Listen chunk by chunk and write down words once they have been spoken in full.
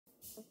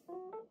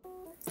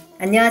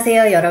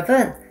안녕하세요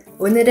여러분.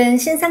 오늘은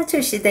신상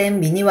출시된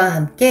미니와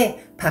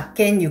함께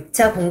바켄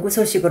 6차 공구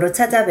소식으로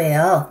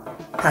찾아봬요.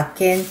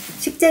 바켄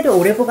식재료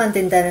오래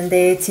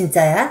보관된다는데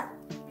진짜야?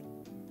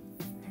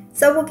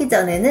 써보기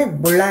전에는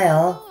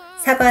몰라요.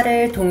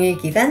 사과를 동일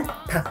기간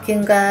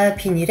바켄과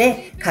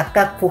비닐에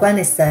각각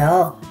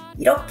보관했어요.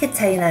 이렇게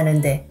차이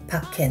나는데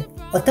바켄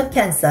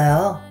어떻게 안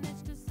써요?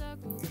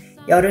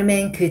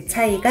 여름엔 그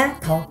차이가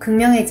더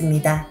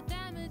극명해집니다.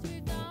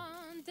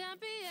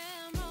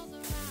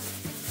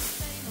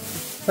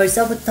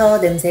 벌써부터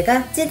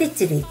냄새가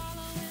찌릿찌릿.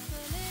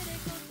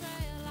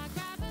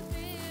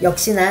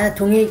 역시나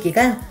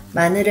동일기간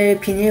마늘을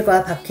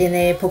비닐과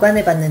바켄에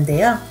보관해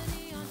봤는데요.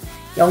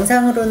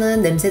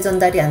 영상으로는 냄새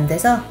전달이 안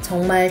돼서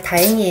정말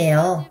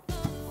다행이에요.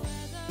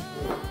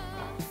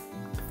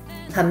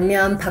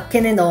 반면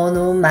바켄에 넣어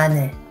놓은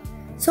마늘,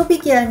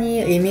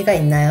 소비기한이 의미가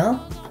있나요?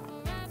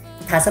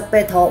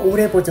 5배 더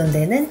오래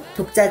보존되는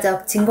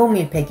독자적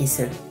진공밀폐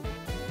기술.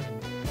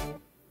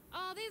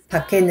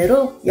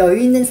 바켄으로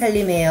여유있는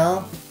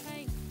살림이에요.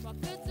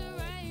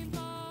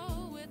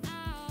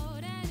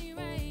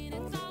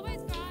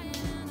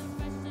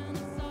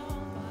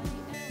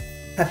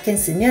 바켄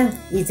쓰면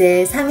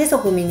이제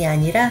상해서 고민이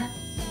아니라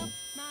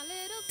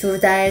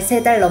 2달,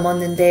 3달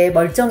넘었는데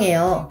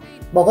멀쩡해요.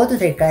 먹어도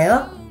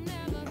될까요?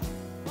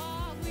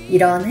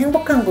 이런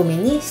행복한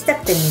고민이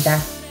시작됩니다.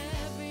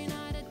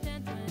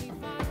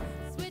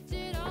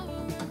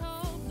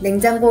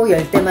 냉장고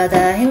열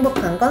때마다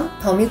행복한 건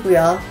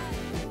덤이고요.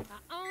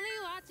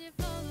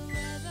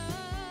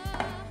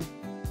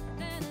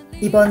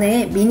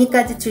 이번에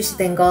미니까지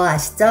출시된 거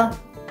아시죠?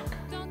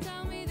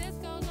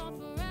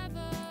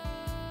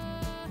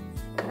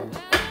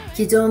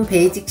 기존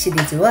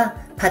베이직시리즈와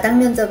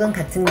바닥면적은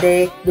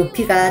같은데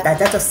높이가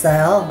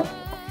낮아졌어요.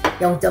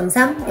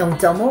 0.3,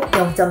 0.5,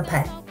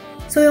 0.8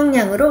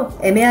 소용량으로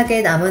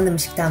애매하게 남은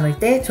음식 담을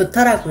때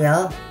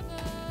좋더라고요.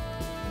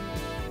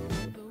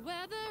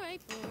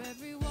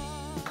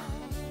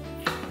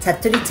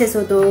 자투리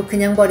채소도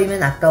그냥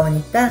버리면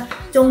아까우니까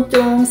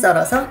쫑쫑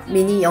썰어서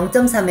미니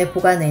 0.3에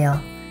보관해요.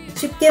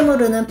 쉽게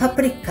무르는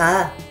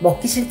파프리카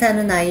먹기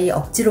싫다는 아이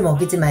억지로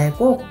먹이지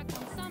말고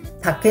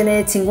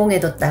바켄에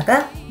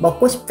진공해뒀다가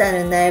먹고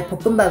싶다는 날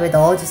볶음밥에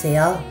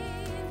넣어주세요.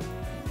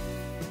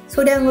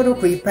 소량으로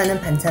구입하는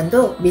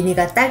반찬도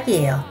미니가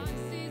딱이에요.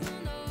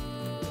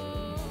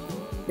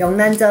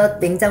 명란젓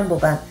냉장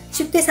보관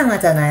쉽게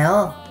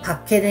상하잖아요.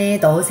 바켄에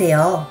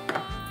넣으세요.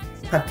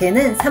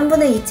 바켄은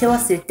 3분의 2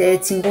 채웠을 때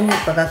진공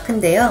효과가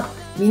큰데요.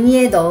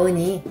 미니에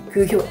넣으니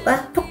그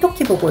효과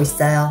톡톡히 보고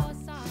있어요.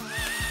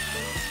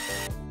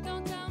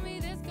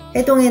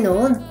 해동해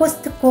놓은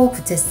코스트코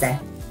부채살.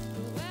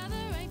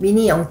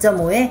 미니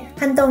 0.5에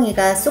한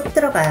덩이가 쏙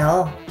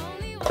들어가요.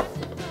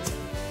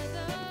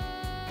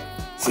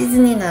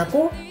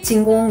 시즈닝하고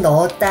진공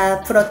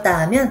넣었다 풀었다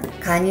하면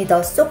간이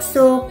더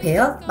쏙쏙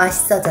배어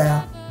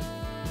맛있어져요.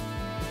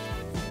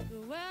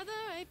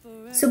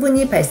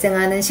 수분이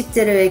발생하는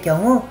식재료의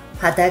경우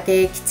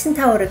바닥에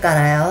키친타올을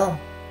깔아요.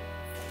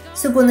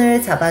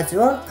 수분을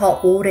잡아주어 더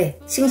오래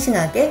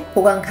싱싱하게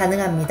보관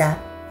가능합니다.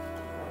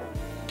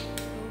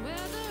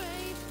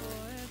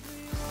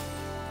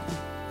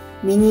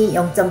 미니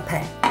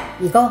 0.8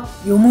 이거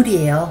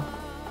요물이에요.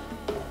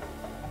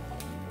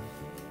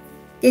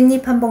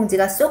 깻잎 한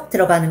봉지가 쏙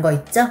들어가는 거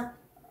있죠?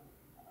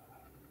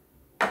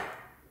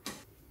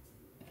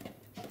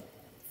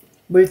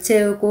 물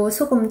채우고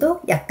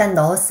소금도 약간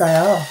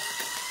넣었어요.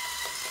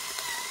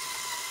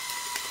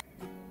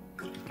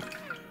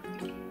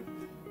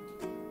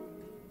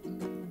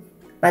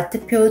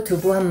 마트표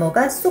두부 한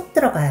모가 쏙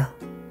들어가요.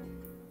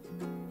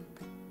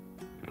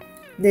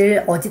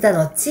 늘 어디다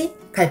넣지?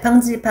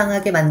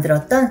 갈팡질팡하게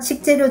만들었던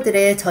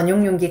식재료들의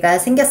전용 용기가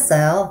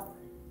생겼어요.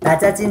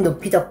 낮아진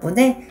높이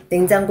덕분에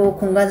냉장고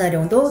공간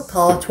활용도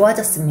더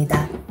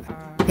좋아졌습니다.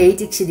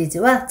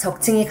 베이직시리즈와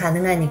적층이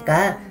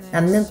가능하니까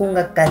남는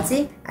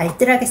공간까지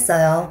알뜰하게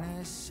써요.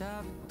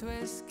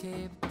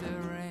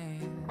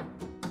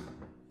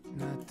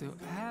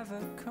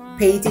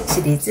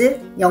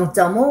 베이직시리즈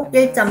 0.5,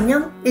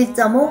 1.0,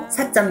 1.5,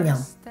 4.0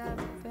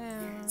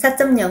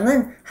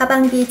 4.0은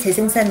하반기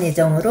재생산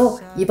예정으로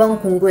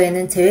이번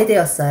공구에는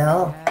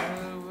제외되었어요.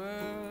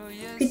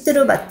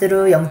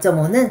 휘뚜루마뚜루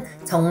 0.5는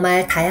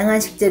정말 다양한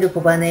식재료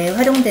보관에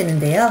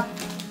활용되는데요.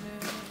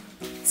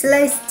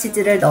 슬라이스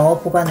치즈를 넣어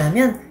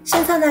보관하면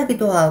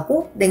신선하기도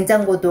하고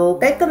냉장고도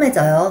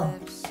깔끔해져요.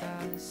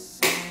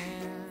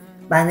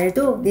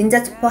 마늘도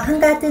닌자 초퍼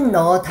한가득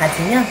넣어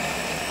다지면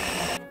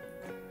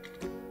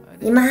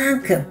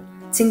이만큼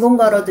진공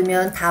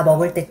걸어두면 다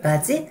먹을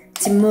때까지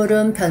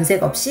진물은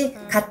변색 없이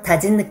갓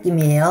다진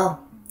느낌이에요.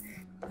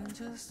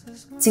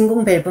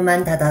 진공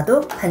밸브만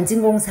닫아도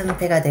반진공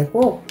상태가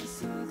되고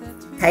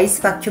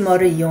다이스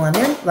바큐머를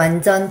이용하면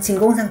완전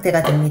진공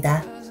상태가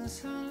됩니다.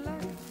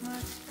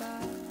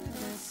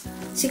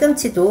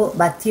 시금치도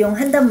마트용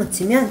한 단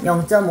묻히면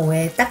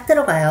 0.5에 딱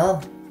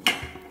들어가요.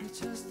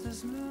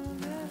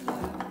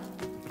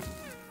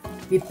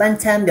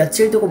 밑반찬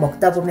며칠 두고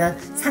먹다 보면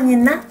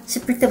상했나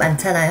싶을 때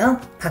많잖아요.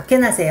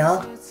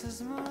 바켄하세요.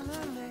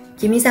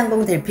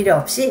 기미상궁 될 필요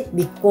없이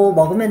믿고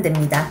먹으면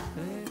됩니다.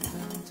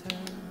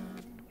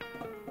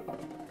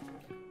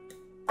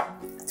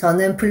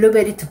 저는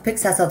블루베리 2팩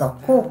사서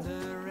넣고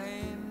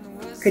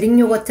그릭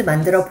요거트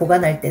만들어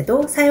보관할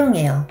때도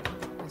사용해요.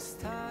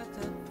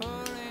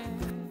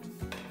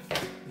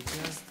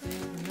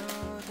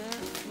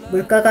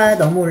 물가가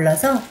너무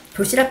올라서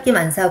도시락김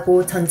안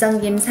사고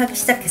전장김 사기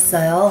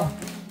시작했어요.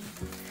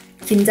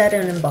 김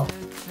자르는 법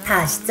다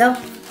아시죠?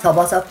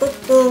 접어서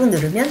꾹꾹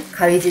누르면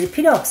가위질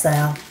필요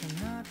없어요.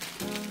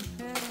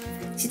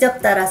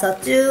 시접 따라서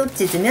쭉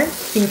찢으면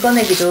김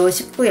꺼내기도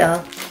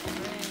쉽고요.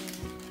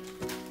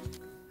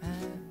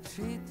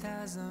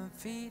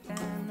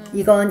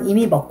 이건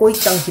이미 먹고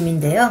있던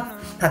김인데요.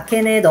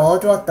 바캔에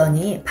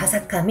넣어두었더니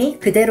바삭함이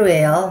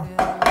그대로예요.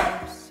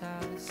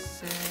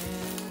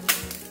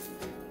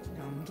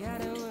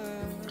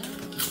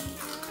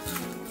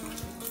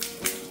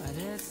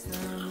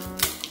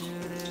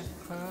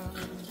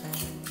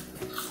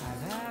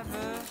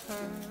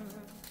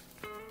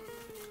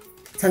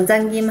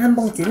 전장김 한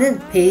봉지는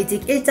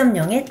베이직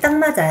 1.0에 딱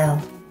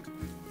맞아요.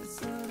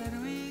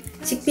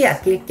 식비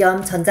아낄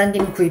겸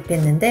전장김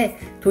구입했는데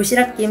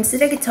도시락김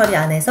쓰레기 처리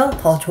안 해서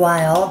더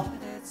좋아요.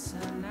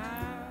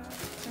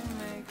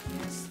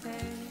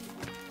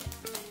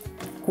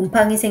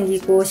 곰팡이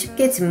생기고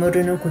쉽게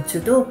짓무르는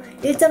고추도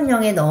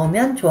 1.0에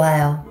넣으면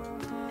좋아요.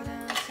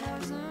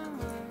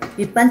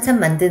 밑반찬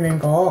만드는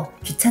거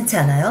귀찮지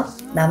않아요?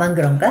 나만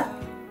그런가?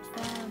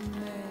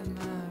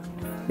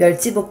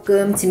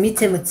 멸치볶음,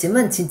 진미채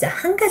무침은 진짜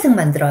한가득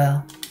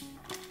만들어요.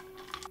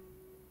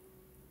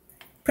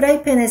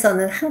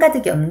 프라이팬에서는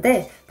한가득이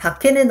없는데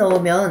바캔에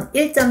넣으면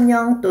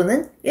 1.0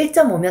 또는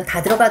 1.5면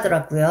다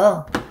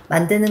들어가더라고요.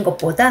 만드는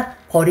것보다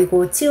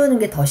버리고 치우는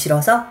게 더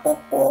싫어서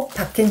꼭꼭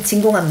바캔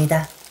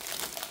진공합니다.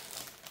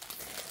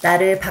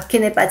 나를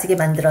바캔에 빠지게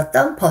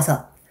만들었던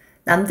버섯.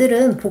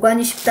 남들은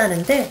보관이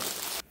쉽다는데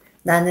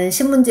나는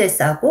신문지에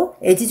싸고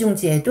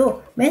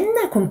애지중지에도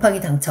맨날 곰팡이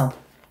당첨.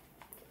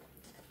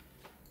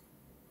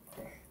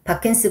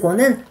 바캔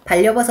쓰고는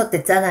발려버섯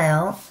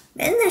됐잖아요.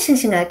 맨날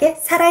싱싱하게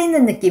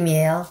살아있는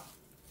느낌이에요.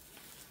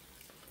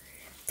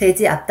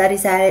 돼지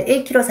앞다리살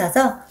 1kg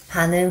사서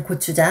반은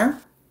고추장,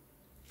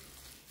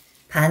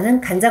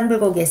 반은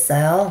간장불고기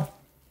했어요.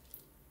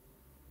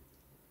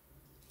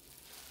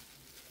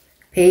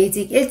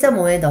 베이직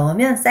 1.5에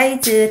넣으면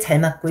사이즈 잘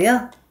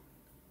맞고요.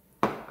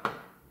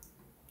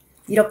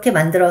 이렇게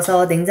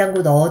만들어서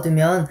냉장고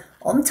넣어두면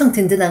엄청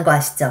든든한 거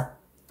아시죠?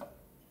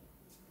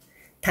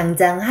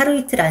 당장 하루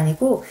이틀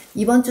아니고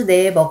이번 주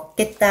내에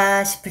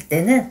먹겠다 싶을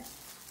때는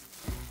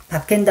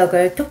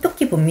바캔덕을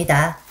톡톡히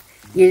봅니다.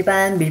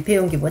 일반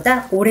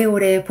밀폐용기보다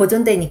오래오래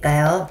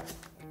보존되니까요.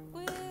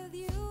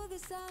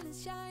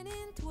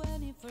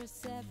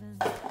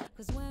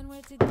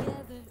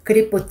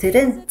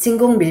 그립보틀은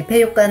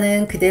진공밀폐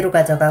효과는 그대로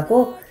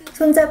가져가고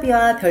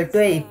손잡이와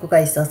별도의 입구가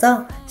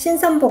있어서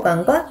신선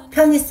보관과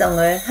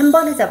편의성을 한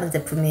번에 잡은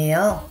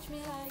제품이에요.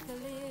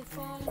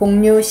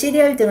 곡류,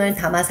 시리얼 등을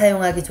담아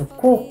사용하기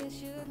좋고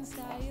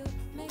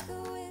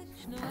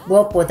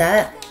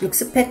무엇보다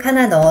육수팩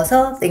하나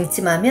넣어서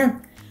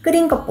냉침하면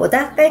끓인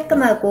것보다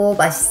깔끔하고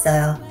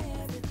맛있어요.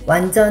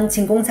 완전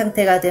진공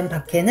상태가 된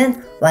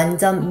바캔은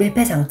완전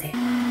밀폐 상태.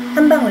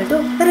 한 방울도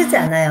흐르지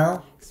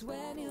않아요.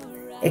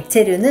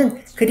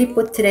 액체류는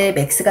그립보틀에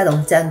맥스가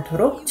넘지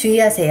않도록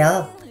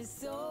주의하세요.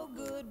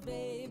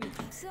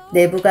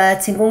 내부가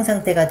진공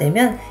상태가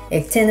되면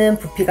액체는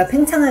부피가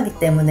팽창하기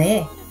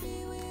때문에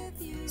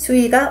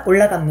수위가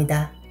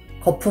올라갑니다.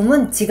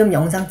 거품은 지금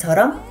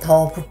영상처럼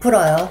더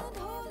부풀어요.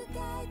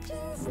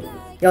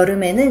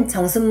 여름에는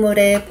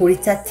정수물에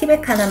보리차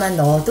티백 하나만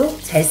넣어도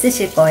잘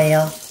쓰실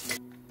거예요.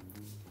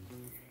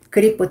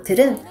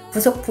 그립보틀은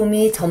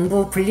부속품이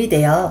전부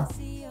분리돼요.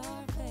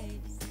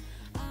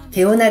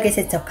 개운하게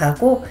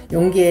세척하고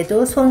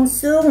용기에도 손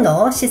쑥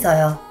넣어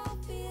씻어요.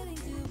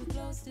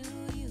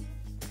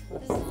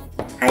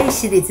 하이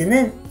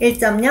시리즈는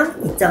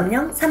 1.0,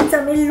 2.0,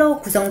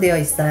 3.1로 구성되어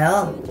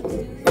있어요.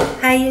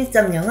 하이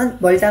 1.0은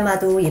뭘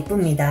담아도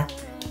예쁩니다.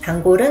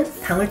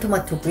 단골은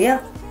방울토마토고요.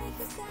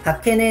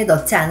 바캔에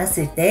넣지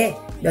않았을 때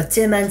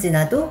며칠만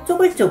지나도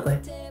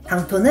쪼글쪼글.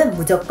 방토는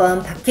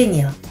무조건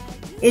바캔이요.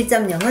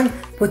 1.0은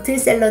보틀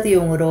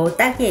샐러드용으로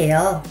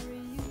딱이에요.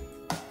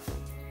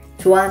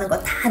 좋아하는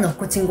거 다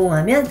넣고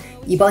진공하면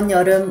이번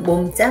여름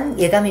몸짱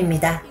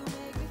예감입니다.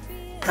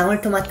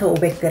 방울토마토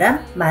 500g,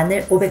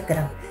 마늘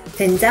 500g,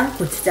 된장,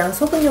 고추장,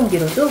 소금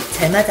용기로도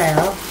잘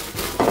맞아요.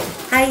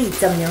 하이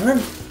 2.0은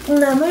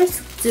콩나물,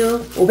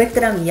 숙주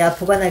 500g 이하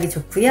보관하기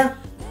좋고요.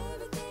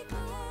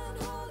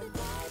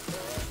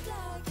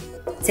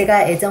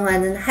 제가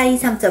애정하는 하이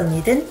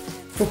 3.1은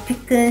부피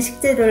큰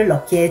식재료를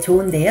넣기에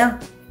좋은데요.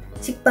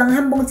 식빵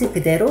한 봉지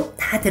그대로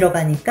다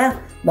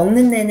들어가니까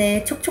먹는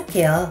내내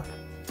촉촉해요.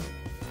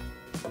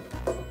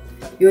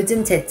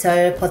 요즘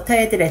제철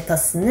버터헤드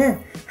레터스는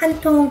한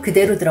통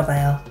그대로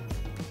들어가요.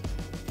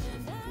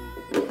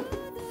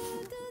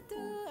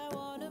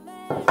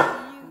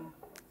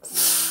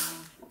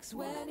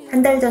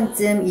 한 달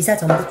전쯤 이사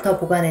전부터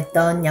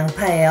보관했던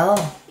양파예요.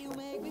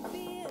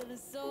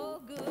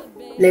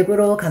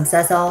 랩으로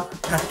감싸서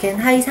바켄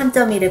하이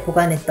 3.1에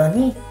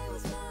보관했더니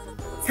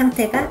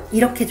상태가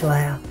이렇게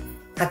좋아요.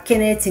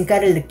 바켄의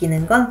진가를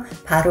느끼는 건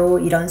바로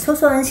이런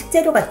소소한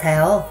식재료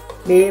같아요.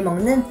 매일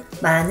먹는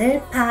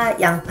마늘, 파,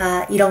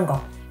 양파 이런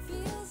거.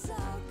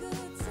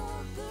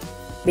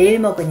 매일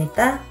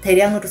먹으니까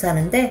대량으로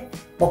사는데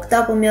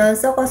먹다 보면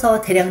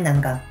썩어서 대량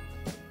난감.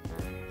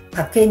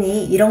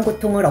 바켄이 이런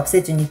고통을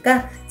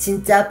없애주니까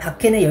진짜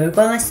바켄에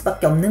열광할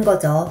수밖에 없는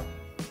거죠.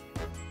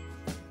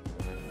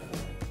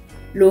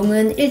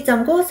 롱은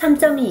 1.9,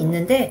 3.2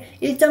 있는데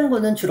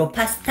 1.9는 주로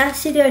파스타,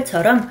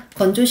 시리얼처럼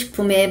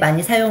건조식품에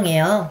많이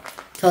사용해요.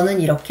 저는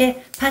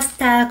이렇게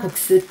파스타,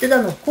 국수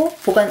뜯어놓고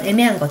보관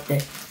애매한 것들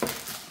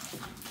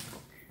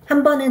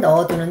한 번에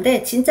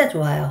넣어두는데 진짜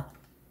좋아요.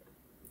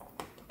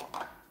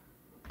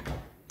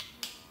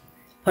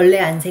 벌레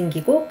안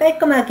생기고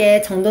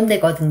깔끔하게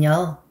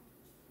정돈되거든요.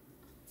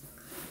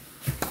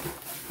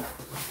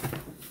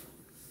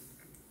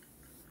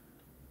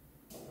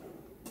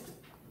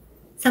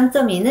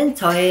 (3.2는)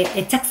 저의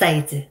애착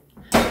사이즈.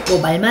 뭐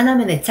말만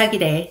하면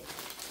애착이래.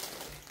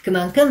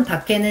 그만큼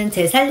바켄은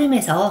제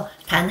살림에서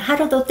단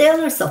하루도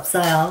떼어놓을 수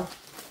없어요.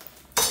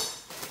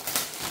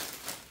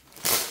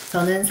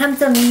 저는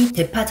 3.2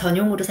 대파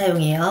전용으로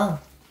사용해요.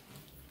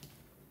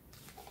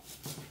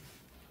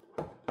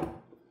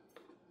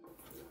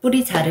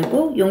 뿌리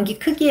자르고 용기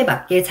크기에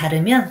맞게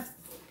자르면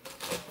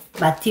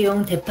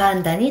마트용 대파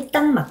한 단이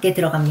딱 맞게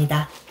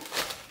들어갑니다.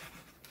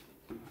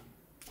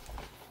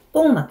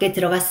 꼭 맞게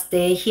들어갔을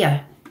때의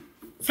희열.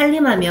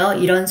 살림하며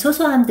이런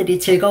소소함들이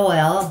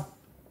즐거워요.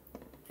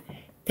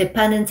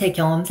 대파는 제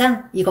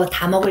경험상 이거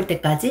다 먹을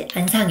때까지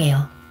안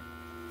상해요.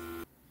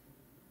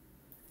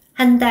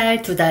 한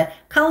달, 두 달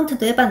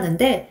카운트도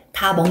해봤는데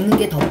다 먹는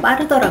게 더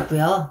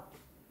빠르더라고요.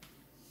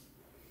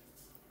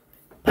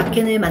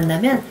 바켄을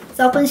만나면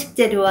썩은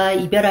식재료와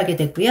이별하게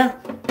되고요.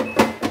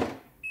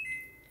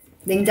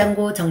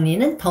 냉장고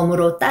정리는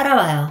덤으로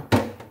따라와요.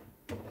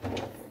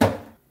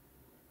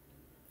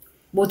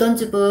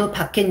 모던주부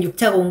바퀜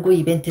 6차 공구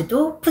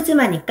이벤트도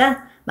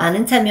푸짐하니까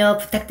많은 참여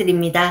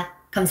부탁드립니다.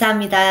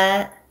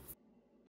 감사합니다.